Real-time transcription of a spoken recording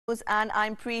And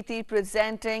I'm Preeti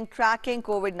presenting Tracking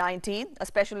COVID-19, a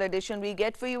special edition we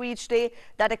get for you each day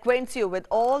that acquaints you with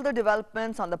all the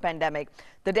developments on the pandemic.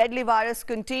 The deadly virus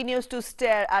continues to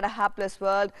stare at a hapless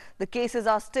world. The cases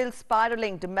are still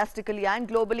spiraling domestically and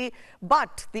globally,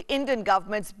 but the Indian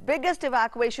government's biggest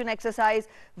evacuation exercise,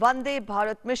 Vande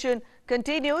Bharat mission,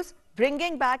 continues,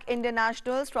 bringing back Indian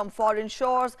nationals from foreign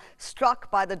shores struck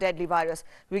by the deadly virus.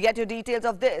 We get you details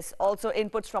of this, also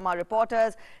inputs from our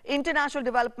reporters, international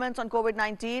developments on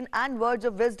COVID-19 and words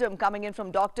of wisdom coming in from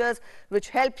doctors which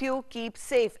help you keep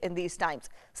safe in these times.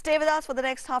 Stay with us for the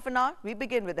next half an hour. We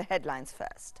begin with the headlines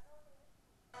first.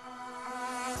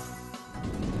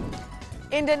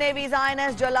 Indian Navy's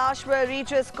INS Jalashwar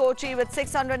reaches Kochi with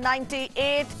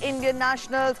 698 Indian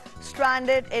nationals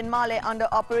stranded in Malé under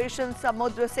Operation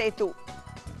Samudra Setu.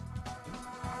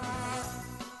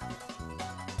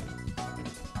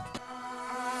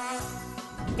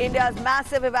 India's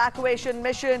massive evacuation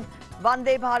mission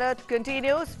Vande Bharat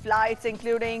continues. Flights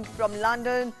including from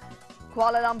London,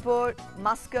 Kuala Lumpur,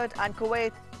 Muscat and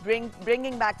Kuwait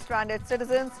bringing back stranded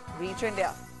citizens reach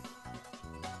India.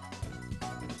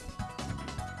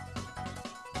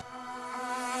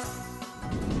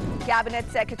 Cabinet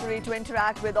Secretary to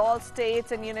interact with all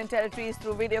states and union territories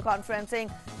through video conferencing,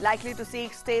 likely to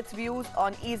seek states' views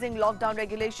on easing lockdown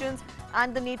regulations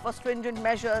and the need for stringent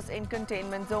measures in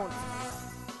containment zones.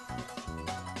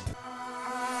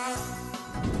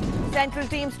 Central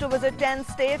teams to visit 10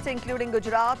 states including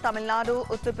Gujarat, Tamil Nadu,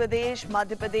 Uttar Pradesh,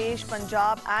 Madhya Pradesh,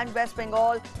 Punjab and West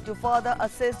Bengal to further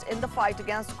assist in the fight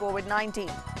against COVID-19.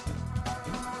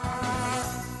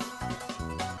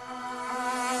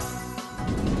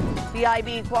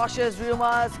 PIB quashes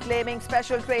rumours claiming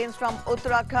special trains from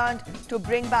Uttarakhand to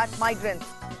bring back migrants.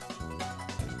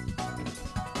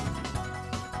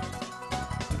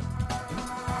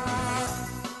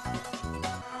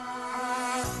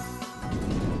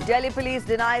 Delhi police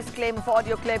denies claim of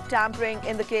audio clip tampering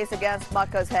in the case against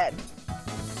Markaz's head.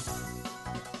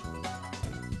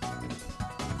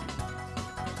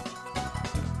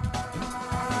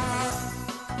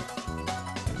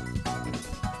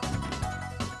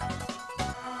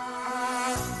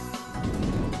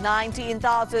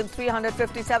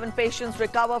 (19,357) patients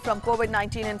recover from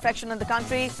COVID-19 infection in the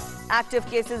country. Active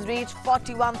cases reach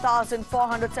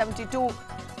 41,472.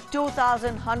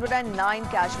 2,109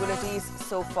 casualties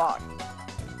so far.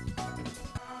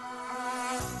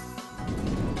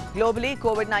 Globally,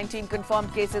 COVID-19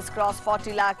 confirmed cases cross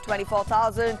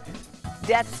 40,24,000.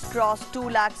 Deaths cross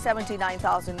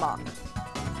 2,79,000 mark.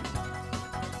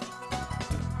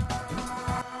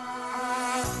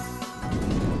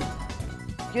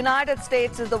 United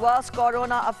States is the worst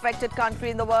corona-affected country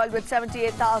in the world with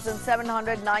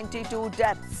 78,792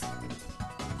 deaths.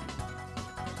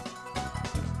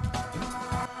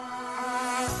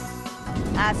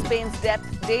 As Spain's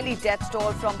daily death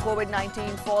toll from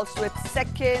COVID-19 falls to its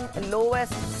second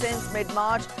lowest since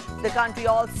mid-March, the country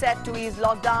all set to ease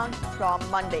lockdown from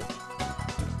Monday.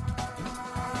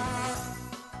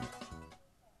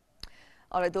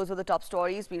 All right, those were the top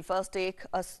stories. We'll first take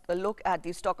a look at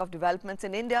the stock of developments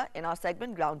in India in our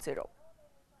segment Ground Zero.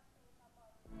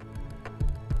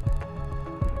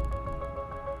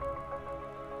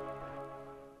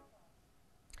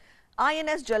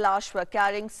 INS Jalashwar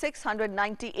carrying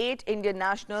 698 Indian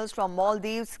nationals from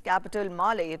Maldives' capital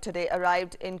Malé today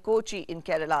arrived in Kochi in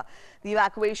Kerala. The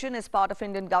evacuation is part of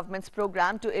Indian government's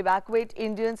program to evacuate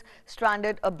Indians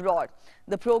stranded abroad.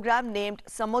 The program, named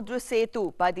Samudra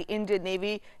Setu by the Indian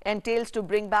Navy, entails to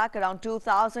bring back around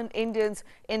 2,000 Indians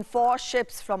in 4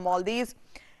 ships from Maldives.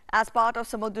 As part of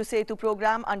Samudra Setu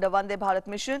program under Vande Bharat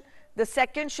mission, the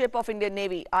second ship of Indian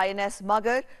Navy, INS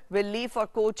Magar, will leave for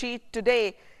Kochi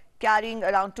today, carrying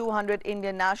around 200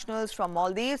 Indian nationals from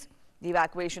Maldives. The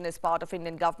evacuation is part of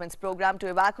Indian government's program to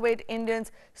evacuate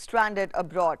Indians stranded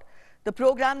abroad. The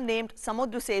program, named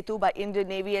Samudra Setu by Indian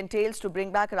Navy, entails to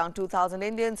bring back around 2,000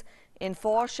 Indians in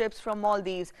 4 ships from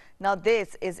Maldives. Now,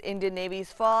 this is Indian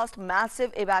Navy's first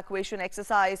massive evacuation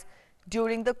exercise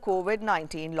during the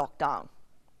COVID-19 lockdown.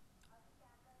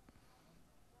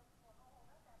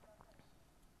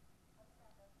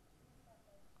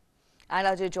 And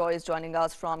Ajay Joy is joining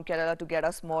us from Kerala to get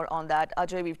us more on that.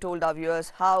 Ajay, we've told our viewers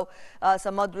how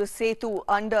Samudra Setu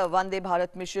under Vande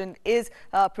Bharat mission is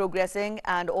progressing,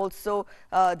 and also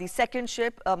the second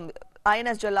ship,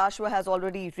 INS Jalashwar, has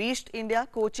already reached India,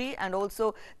 Kochi, and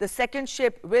also the second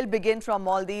ship will begin from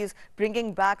Maldives,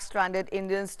 bringing back stranded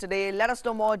Indians today. Let us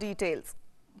know more details.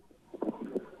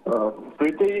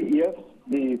 Preeti, yes,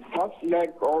 the first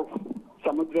leg of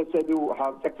Samudra Setu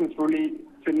have successfully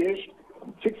finished.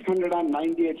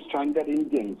 698 stranded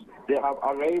Indians. They have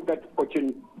arrived at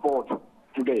Cochin port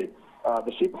today.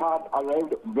 The ship had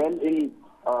arrived well in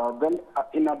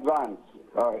advance,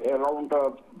 around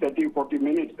 30-40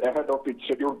 minutes ahead of its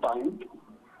scheduled time.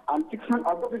 And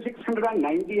out of the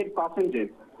 698 passengers,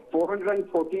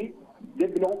 440 they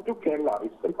belong to Kerala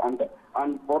itself.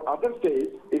 And for other states,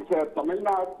 it's Tamil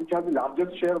Nadu which has the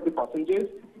largest share of the passengers.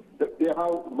 They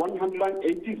have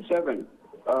 187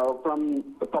 from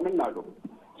Tamil Nadu.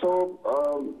 So,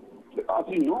 as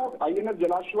you know, INS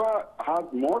Jalashwa has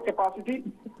more capacity,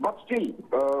 but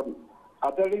still,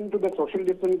 adhering to the social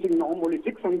distancing norm, only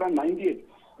 698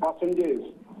 passengers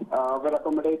were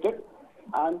accommodated.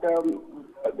 And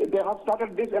they have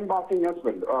started disembarking as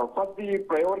well. First, the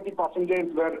priority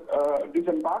passengers were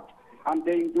disembarked, and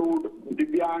they include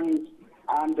Divyangs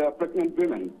and pregnant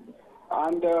women.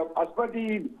 And as per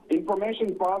the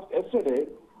information passed yesterday,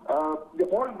 the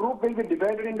whole group will be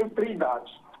divided into 3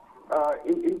 batches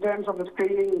in terms of the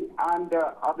screening and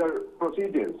other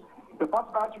procedures. The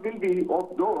first batch will be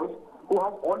of those who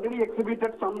have already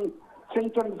exhibited some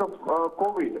symptoms of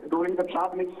COVID during the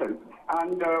travel itself,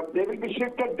 and they will be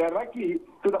shifted directly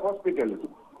to the hospitals,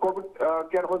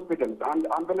 COVID care hospitals, and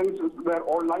ambulances were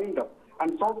all lined up.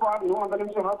 And so far, no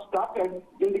ambulances have started,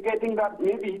 indicating that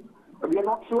maybe, we are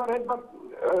not sure yet, but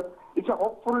it's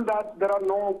hopeful that there are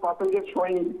no passengers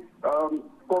showing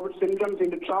COVID symptoms in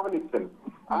the travel itself.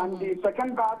 And the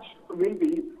second batch will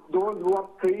be those who are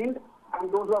screened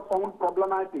and those who are found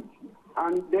problematic,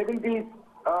 and they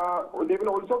will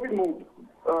also be moved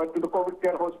to the COVID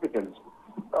care hospitals.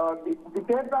 The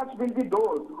third batch will be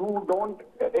those who don't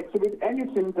exhibit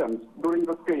any symptoms during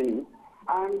the screening.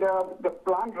 And the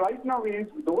plan right now is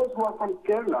those who are from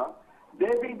Kerala,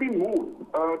 they will be moved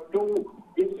to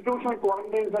institutional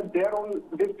quarantines at their own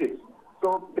districts.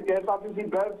 So the KSRTC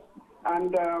beds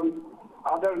and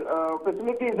other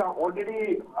facilities are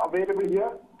already available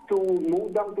here to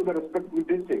move them to the respective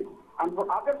districts. And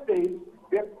for other states,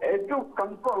 we have yet to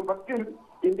confirm, but still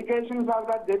indications are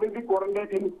that they will be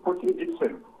quarantined in Kochi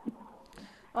itself.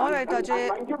 All right, Ajay.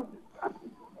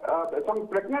 Some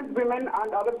pregnant women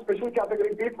and other special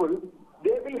category people,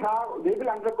 they will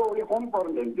undergo only home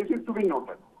quarantine. This is to be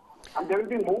noted. And they will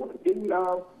be moved in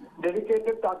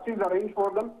dedicated taxis arranged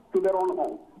for them to their own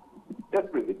home. Yes,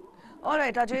 please. All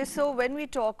right, Ajay. So when we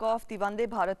talk of the Vande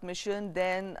Bharat mission,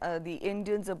 then the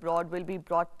Indians abroad will be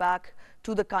brought back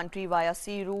to the country via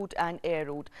sea route and air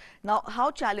route. Now,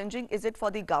 how challenging is it for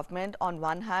the government, on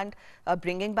one hand,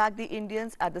 bringing back the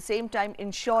Indians, at the same time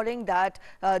ensuring that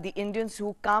the Indians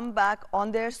who come back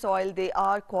on their soil, they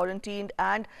are quarantined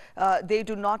and they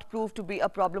do not prove to be a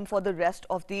problem for the rest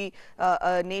of the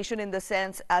nation, in the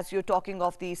sense, as you're talking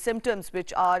of the symptoms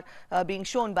which are being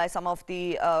shown by some of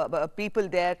the people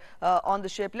there on the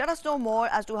ship. Let us know more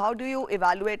as to how do you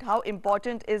evaluate, how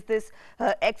important is this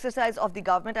exercise of the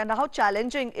government, and how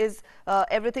challenging is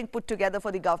everything put together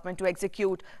for the government to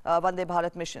execute Vande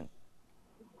Bharat mission?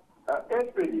 Yes,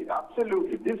 really,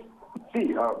 absolutely.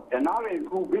 NRAs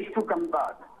who wish to come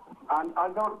back, and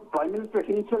as our Prime Minister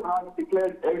himself has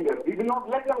declared earlier, we will not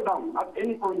let them down at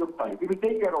any point of time. We will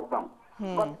take care of them.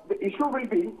 But the issue will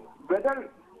be whether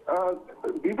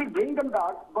we will bring them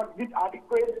back, but with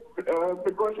adequate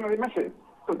precautionary measures.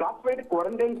 So that's why the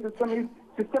quarantine system is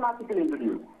systematically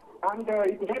introduced. And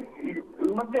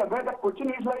you must be aware that Cochin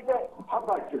is like a hub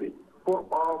actually for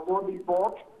the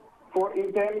port, for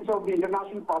in terms of the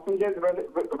international passengers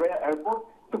via airport.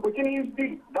 So Cochin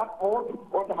is that port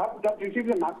or the hub that receives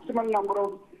the maximum number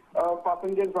of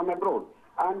passengers from abroad.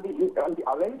 And the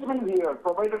arrangement here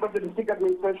provided by the district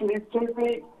administration is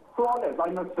simply flawless, I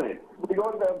must say,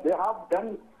 because they have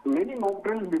done many mock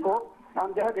drills before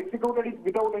and they have executed it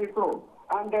without any flaw.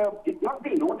 And it must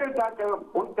be noted that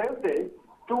on Thursday,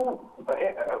 2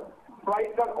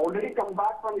 flights are already come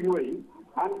back from UAE,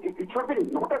 and it should be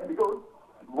noted because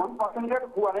one passenger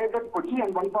who arrived at Kochi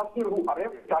and one passenger who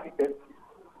arrived at Calicut,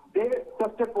 they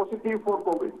tested positive for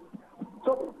COVID.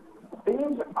 So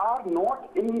things are not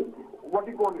in what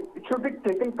you call it. It should be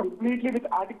taken completely with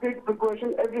adequate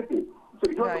precaution, everything.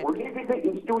 So it was only with the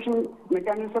institution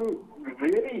mechanism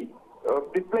really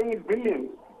displaying its brilliance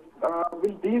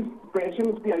will these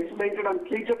patients be isolated and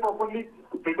treated properly,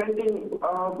 preventing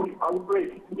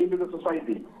outbreak into the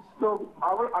society. So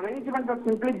our arrangements are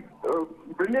simply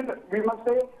brilliant. We must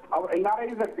say our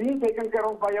NRIs are being taken care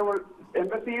of by our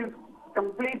embassies,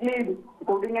 completely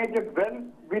coordinated well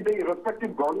with the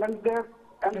respective governments there.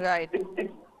 And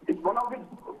it's one of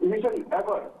the missions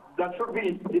ever that should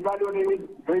be evaluated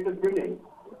with greatest brilliance.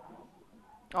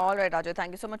 All right, Ajay,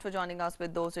 thank you so much for joining us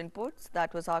with those inputs.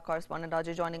 That was our correspondent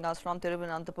Ajay joining us from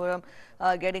Thiruvananthapuram,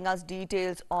 getting us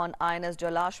details on INS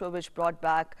Jalashwa, which brought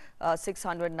back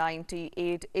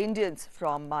 698 Indians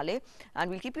from Male. And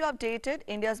we'll keep you updated.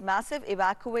 India's massive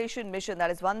evacuation mission, that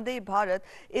is Vande Bharat,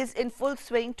 is in full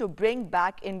swing to bring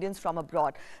back Indians from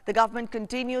abroad. The government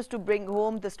continues to bring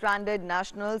home the stranded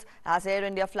nationals as Air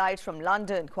India flights from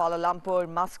London, Kuala Lumpur,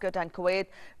 Muscat and Kuwait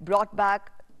brought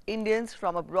back Indians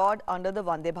from abroad under the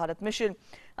Vande Bharat mission.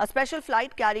 A special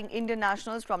flight carrying Indian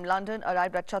nationals from London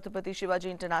arrived at Chhatrapati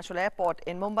Shivaji International Airport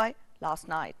in Mumbai last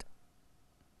night.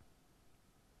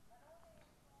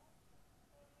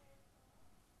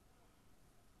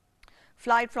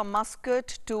 Flight from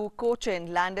Muscat to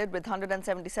Cochin landed with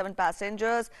 177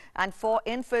 passengers and 4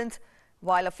 infants,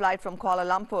 while a flight from Kuala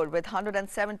Lumpur with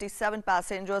 177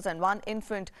 passengers and 1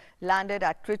 infant landed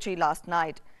at Trichy last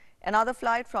night. Another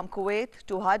flight from Kuwait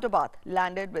to Hyderabad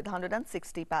landed with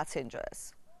 160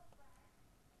 passengers.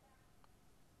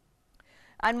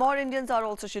 And more Indians are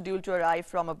also scheduled to arrive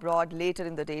from abroad later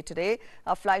in the day today.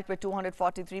 A flight with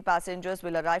 243 passengers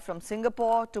will arrive from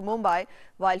Singapore to Mumbai,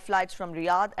 while flights from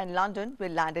Riyadh and London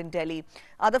will land in Delhi.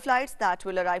 Other flights that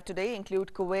will arrive today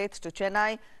include Kuwait to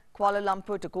Chennai, Kuala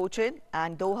Lumpur to Cochin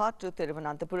and Doha to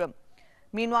Thiruvananthapuram.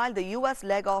 Meanwhile, the U.S.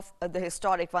 leg of the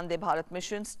historic Vande Bharat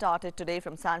mission started today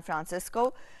from San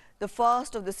Francisco. The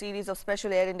first of the series of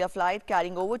special Air India flight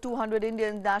carrying over 200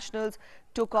 Indian nationals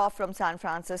took off from San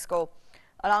Francisco.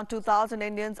 Around 2,000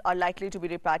 Indians are likely to be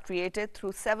repatriated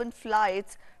through 7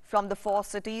 flights from the 4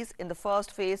 cities in the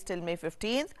first phase till May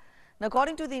 15th. Now,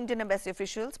 according to the Indian Embassy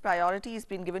officials, priority has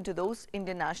been given to those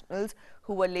Indian nationals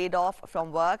who were laid off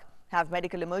from work, have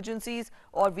medical emergencies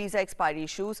or visa expiry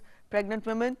issues, pregnant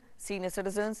women, senior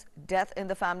citizens, death in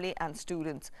the family and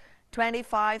students.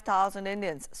 25,000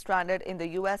 Indians stranded in the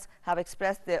U.S. have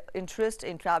expressed their interest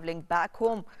in travelling back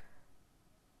home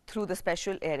through the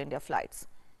special Air India flights.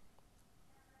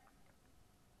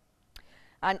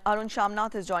 And Arun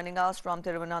Shamnath is joining us from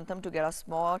Thiruvananthapuram to get us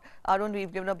more. Arun,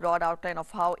 we've given a broad outline of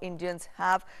how Indians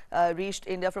have reached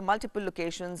India from multiple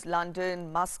locations,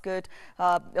 London, Muscat.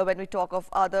 When we talk of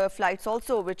other flights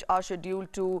also which are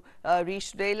scheduled to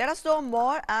reach today, let us know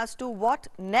more as to what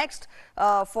next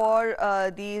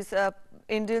for these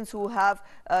Indians who have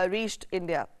reached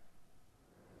India.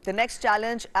 The next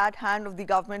challenge at hand of the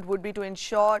government would be to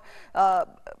ensure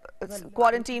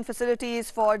quarantine facilities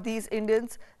for these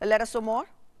Indians. Let us know more.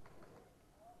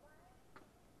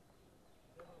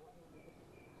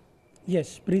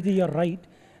 Yes, Preeti, you're right.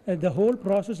 The whole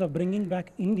process of bringing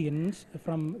back Indians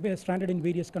from stranded in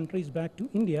various countries back to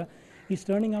India is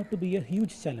turning out to be a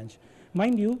huge challenge.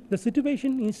 Mind you, the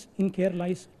situation in Kerala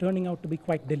is turning out to be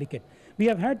quite delicate. We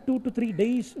have had 2 to 3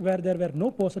 days where there were no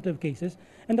positive cases,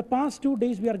 and the past 2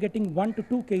 days we are getting 1 to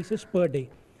 2 cases per day.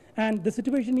 And the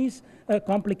situation is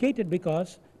complicated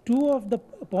because 2 of the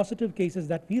positive cases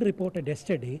that we reported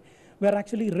yesterday were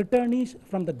actually returnees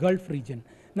from the Gulf region.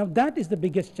 Now that is the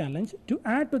biggest challenge. To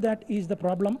add to that is the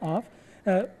problem of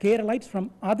Keralites from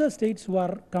other states who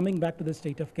are coming back to the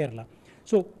state of Kerala.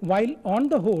 So while on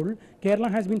the whole, Kerala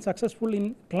has been successful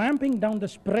in clamping down the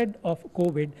spread of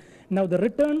COVID, now the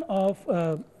return of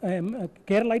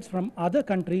Keralites from other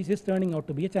countries is turning out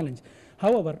to be a challenge.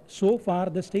 However, so far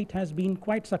the state has been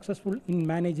quite successful in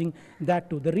managing that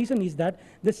too. The reason is that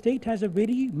the state has a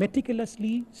very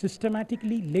meticulously,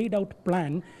 systematically laid out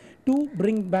plan to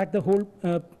bring back the whole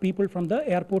people from the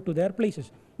airport to their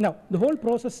places. Now, the whole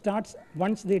process starts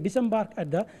once they disembark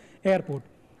at the airport.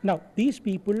 Now, these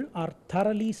people are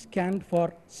thoroughly scanned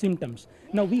for symptoms.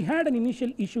 Now, we had an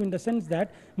initial issue in the sense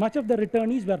that much of the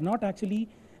returnees were not actually,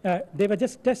 they were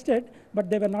just tested, but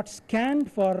they were not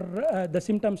scanned for the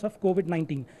symptoms of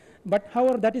COVID-19. But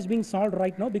however, that is being solved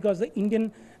right now because the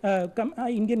Indian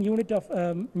unit of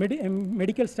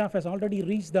medical staff has already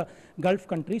reached the Gulf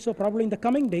country. So probably in the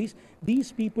coming days,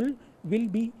 these people will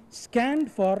be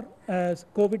scanned for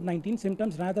COVID-19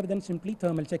 symptoms rather than simply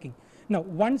thermal checking. Now,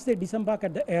 once they disembark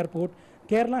at the airport,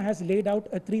 Kerala has laid out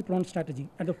a 3-pronged strategy.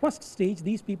 At the first stage,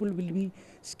 these people will be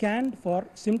scanned for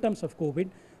symptoms of COVID.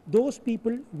 Those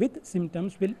people with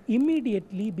symptoms will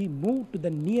immediately be moved to the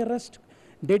nearest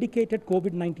dedicated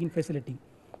COVID-19 facility.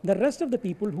 The rest of the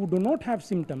people who do not have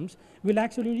symptoms will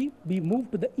actually be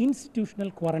moved to the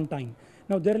institutional quarantine.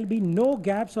 Now, there will be no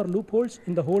gaps or loopholes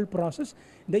in the whole process.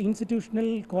 The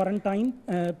institutional quarantine,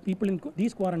 people in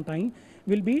these quarantine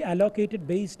will be allocated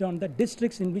based on the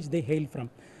districts in which they hail from.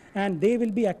 And they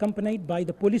will be accompanied by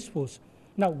the police force.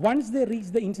 Now, once they reach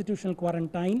the institutional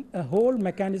quarantine, a whole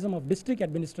mechanism of district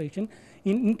administration,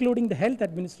 including the health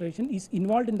administration, is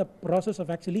involved in the process of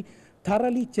actually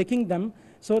thoroughly checking them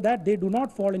so that they do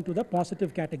not fall into the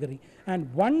positive category.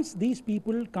 And once these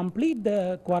people complete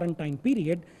the quarantine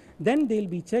period, then they'll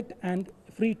be checked and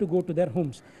free to go to their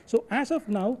homes. So as of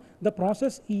now, the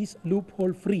process is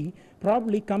loophole free.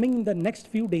 Probably coming in the next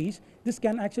few days, this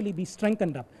can actually be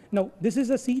strengthened up. Now, this is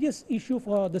a serious issue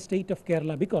for the state of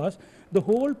Kerala, because the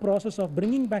whole process of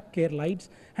bringing back Keralites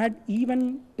had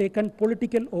even taken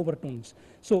political overtones.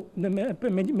 So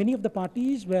many of the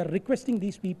parties were requesting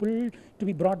these people to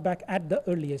be brought back at the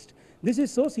earliest. This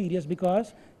is so serious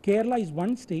because Kerala is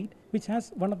one state which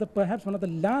has perhaps one of the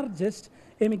largest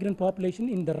immigrant population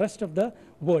in the rest of the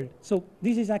world. So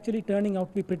this is actually turning out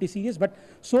to be pretty serious. But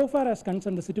so far as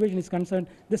concerned, the situation is concerned,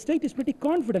 the state is pretty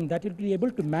confident that it will be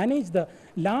able to manage the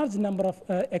large number of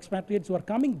expatriates who are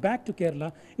coming back to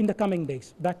Kerala in the coming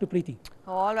days. Back to Preeti.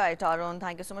 All right, Arun,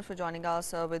 thank you so much for joining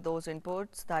us with those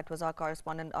inputs. That was our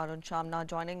correspondent Arun Shamna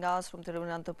joining us from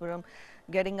Thiruvananthapuram,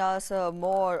 getting us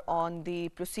more on the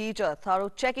procedure, thorough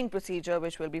checking procedure,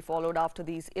 which will be followed after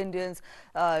these Indians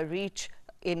reach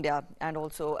India. And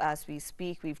also, as we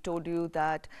speak, we've told you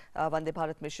that Vande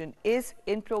Bharat mission is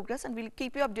in progress, and we'll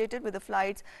keep you updated with the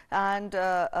flights and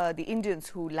the Indians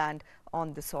who land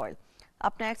on the soil.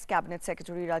 Up next, Cabinet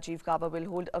Secretary Rajiv Gauba will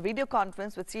hold a video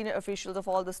conference with senior officials of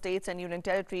all the states and union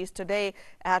territories today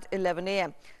at 11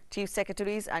 a.m. Chief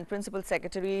Secretaries and Principal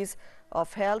Secretaries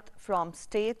of Health from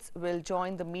states will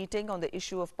join the meeting on the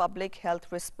issue of public health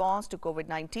response to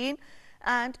COVID-19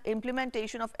 and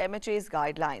implementation of MHA's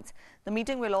guidelines. The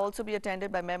meeting will also be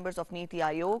attended by members of Niti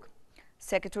Aayog,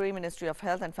 Secretary, Ministry of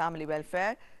Health and Family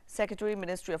Welfare, Secretary,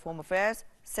 Ministry of Home Affairs,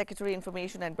 Secretary,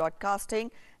 Information and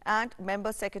Broadcasting, and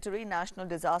Member Secretary, National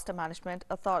Disaster Management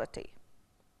Authority.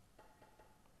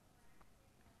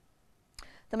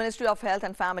 The Ministry of Health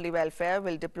and Family Welfare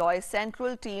will deploy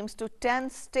central teams to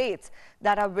 10 states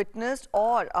that have witnessed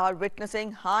or are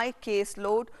witnessing high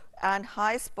caseload and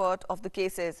high spurt of the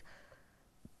cases.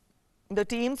 The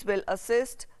teams will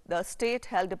assist the state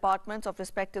health departments of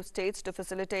respective states to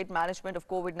facilitate management of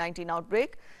COVID-19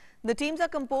 outbreak. The teams are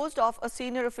composed of a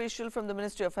senior official from the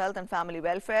Ministry of Health and Family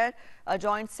Welfare, a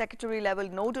joint secretary-level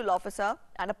nodal officer,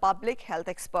 and a public health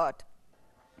expert.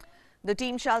 The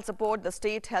team shall support the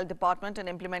state health department in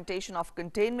implementation of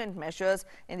containment measures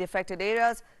in the affected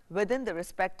areas within the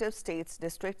respective states,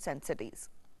 districts, and cities.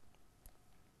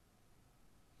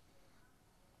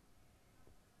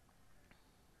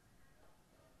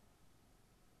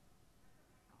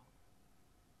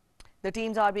 The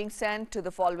teams are being sent to the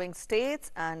following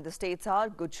states, and the states are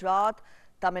Gujarat,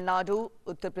 Tamil Nadu,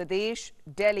 Uttar Pradesh,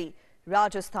 Delhi,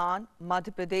 Rajasthan,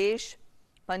 Madhya Pradesh,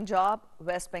 Punjab,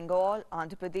 West Bengal,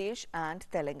 Andhra Pradesh and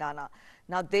Telangana.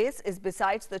 Now this is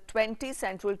besides the 20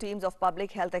 central teams of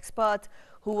public health experts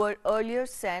who were earlier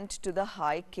sent to the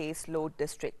high caseload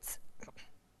districts.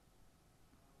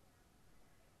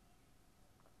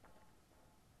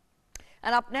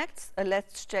 And up next,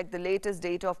 let's check the latest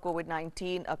data of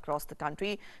COVID-19 across the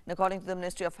country. And according to the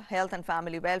Ministry of Health and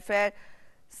Family Welfare,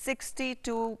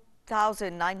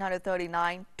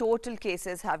 62,939 total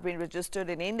cases have been registered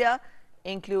in India,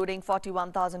 including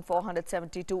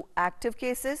 41,472 active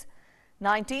cases.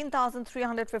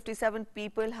 19,357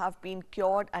 people have been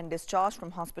cured and discharged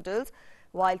from hospitals,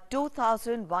 while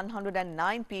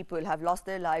 2,109 people have lost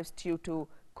their lives due to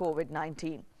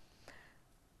COVID-19.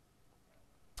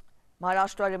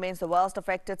 Maharashtra remains the worst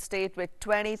affected state with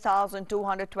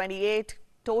 20,228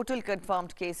 total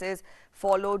confirmed cases,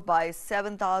 followed by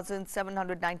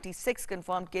 7,796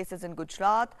 confirmed cases in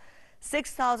Gujarat,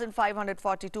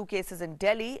 6,542 cases in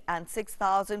Delhi and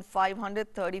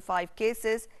 6,535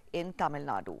 cases in Tamil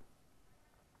Nadu.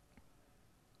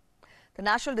 The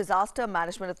National Disaster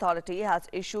Management Authority has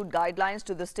issued guidelines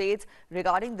to the states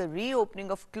regarding the reopening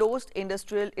of closed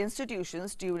industrial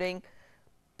institutions during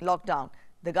lockdown.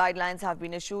 The guidelines have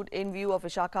been issued in view of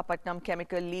Visakhapatnam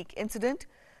chemical leak incident.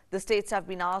 The states have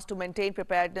been asked to maintain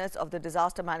preparedness of the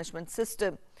disaster management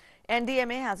system.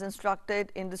 NDMA has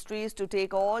instructed industries to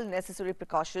take all necessary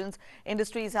precautions.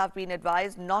 Industries have been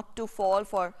advised not to fall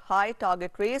for high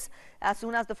target race. As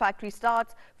soon as the factory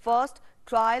starts, first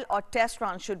trial or test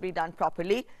runs should be done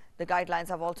properly. The guidelines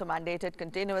have also mandated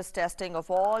continuous testing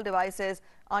of all devices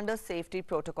under safety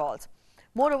protocols.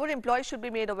 Moreover, employees should be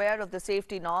made aware of the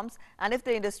safety norms, and if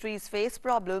the industries face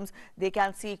problems, they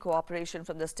can seek cooperation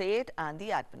from the state and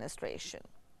the administration.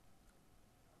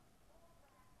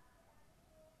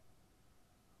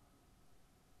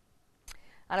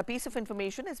 And a piece of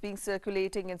information is being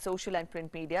circulating in social and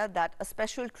print media that a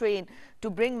special train to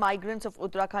bring migrants of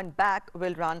Uttarakhand back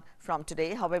will run from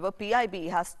today. However, PIB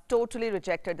has totally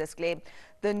rejected this claim.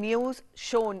 The news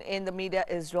shown in the media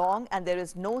is wrong and there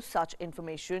is no such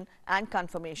information and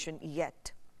confirmation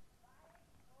yet.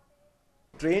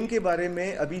 Train के बारे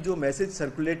में अभी जो message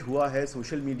circulate हुआ है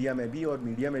social media में भी और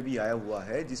मीडिया में भी आया हुआ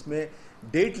है, जिसमें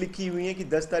डेट लिखी हुई है कि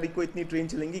 10 तारीख को इतनी ट्रेन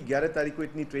चलेंगी, 11 तारीख को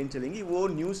इतनी ट्रेन चलेंगी, वो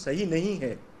न्यूज़ सही नहीं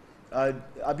है।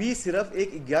 अभी सिर्फ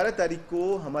एक 11 तारीख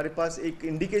को हमारे पास एक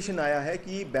इंडिकेशन आया है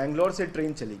कि बेंगलोर से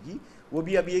ट्रेन चलेगी, वो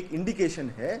भी अभी एक इंडिकेशन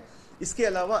है। इसके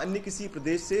अलावा अन्य किसी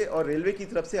प्रदेश से और रेलवे की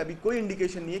तरफ से अभी कोई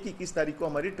इंडिकेशन नहीं है कि किस तारीख को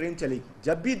हमारी ट्रेन चलेगी।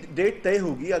 जब भी डेट तय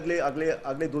होगी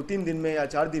अगले 2-3 दिन में या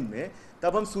 4 दिन में,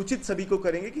 तब हम सूचित सभी को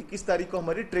करेंगे कि किस तारीख को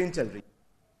हमारी ट्रेन चल रही है।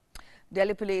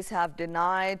 Delhi police have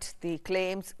denied the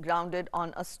claims grounded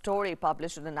on a story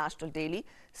published in the National Daily,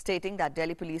 stating that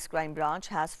Delhi Police Crime Branch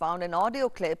has found an audio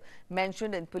clip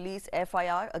mentioned in police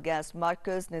FIR against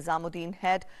Markaz Nizamuddin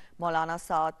head Maulana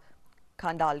Saad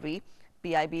Khandalvi.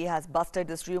 PIB has busted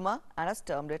this rumor and has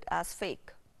termed it as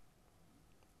fake.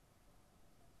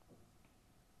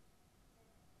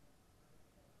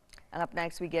 And up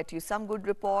next, we get you some good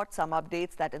reports, some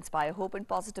updates that inspire hope and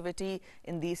positivity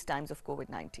in these times of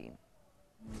COVID-19.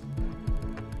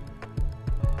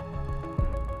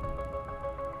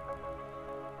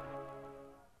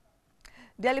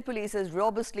 Delhi police is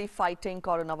robustly fighting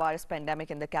coronavirus pandemic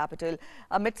in the capital.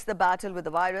 Amidst the battle with the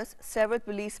virus, several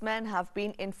policemen have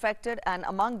been infected and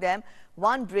among them,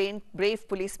 one brave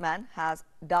policeman has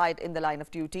died in the line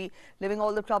of duty. Living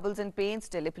all the troubles and pains,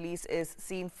 Delhi police is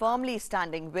seen firmly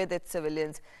standing with its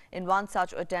civilians. In one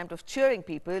such attempt of cheering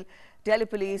people, Delhi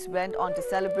police went on to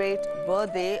celebrate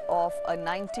birthday of a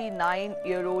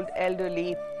 99-year-old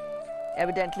elderly.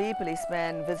 Evidently,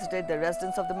 policemen visited the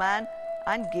residence of the man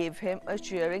and gave him a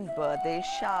cheering birthday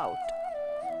shout.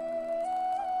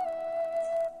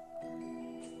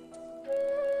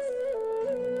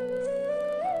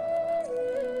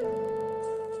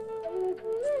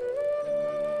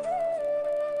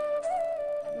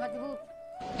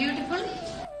 Beautiful.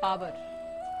 Power.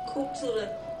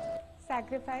 खूबसूरत.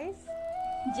 Sacrifice.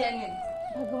 Genuine.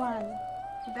 Bhagwan.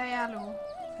 दयालु.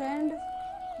 Friend.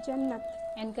 Jannat.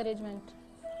 Encouragement.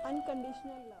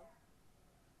 Unconditional love.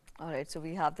 All right, so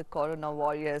we have the Corona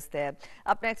warriors there.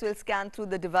 Up next, we'll scan through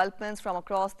the developments from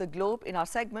across the globe in our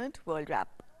segment, World Wrap.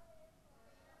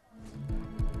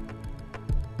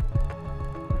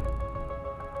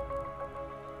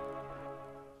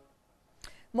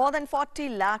 More than 40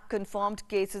 lakh confirmed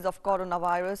cases of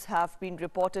coronavirus have been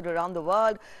reported around the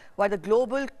world, while the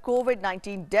global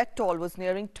COVID-19 death toll was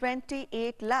nearing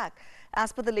 28 lakh.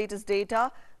 As per the latest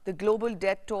data, the global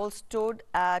death toll stood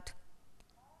at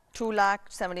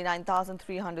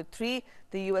 2,79,303.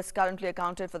 The US currently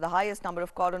accounted for the highest number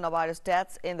of coronavirus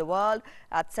deaths in the world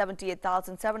at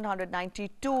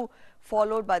 78,792,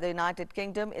 followed by the United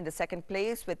Kingdom in the second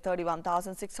place with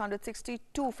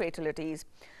 31,662 fatalities.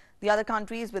 The other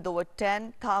countries with over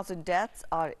 10,000 deaths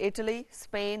are Italy,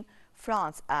 Spain,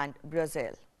 France and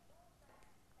Brazil.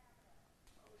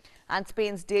 And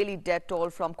Spain's daily death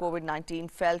toll from COVID-19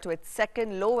 fell to its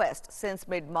second lowest since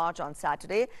mid-March on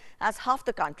Saturday, as half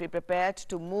the country prepared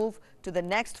to move to the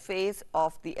next phase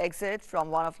of the exit from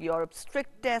one of Europe's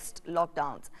strictest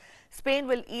lockdowns. Spain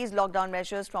will ease lockdown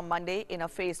measures from Monday in a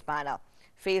phased manner.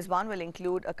 Phase 1 will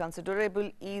include a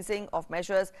considerable easing of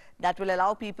measures that will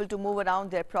allow people to move around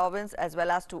their province as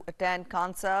well as to attend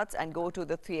concerts and go to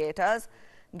the theatres.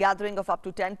 Gathering of up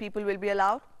to 10 people will be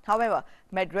allowed. However,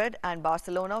 Madrid and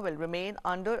Barcelona will remain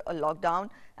under a lockdown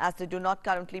as they do not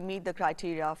currently meet the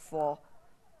criteria for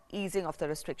easing of the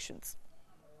restrictions.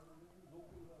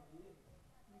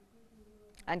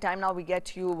 And time now we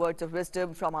get you words of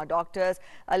wisdom from our doctors,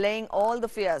 allaying all the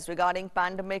fears regarding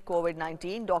pandemic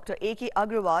COVID-19. Dr. A.K.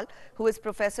 Agrawal, who is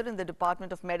professor in the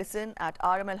Department of Medicine at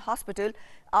RML Hospital,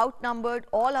 outnumbered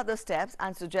all other steps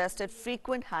and suggested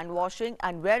frequent hand washing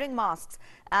and wearing masks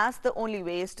as the only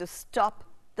ways to stop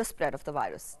the spread of the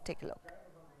virus. Take a look.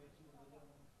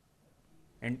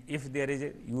 And if there is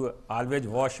you always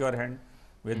wash your hand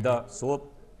with the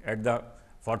soap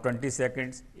for 20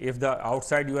 seconds. If the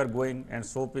outside you are going and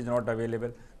soap is not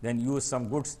available, then use some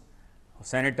good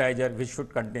sanitizer which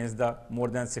should contain the more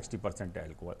than 60%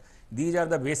 alcohol. These are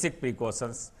the basic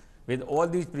precautions. With all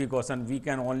these precautions, we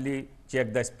can only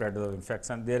check the spread of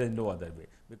infection. There is no other way.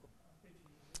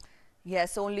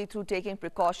 Yes, only through taking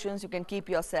precautions you can keep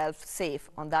yourself safe.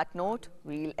 On that note,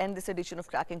 we'll end this edition of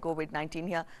Cracking COVID-19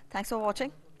 here. Thanks for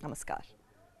watching. Namaskar.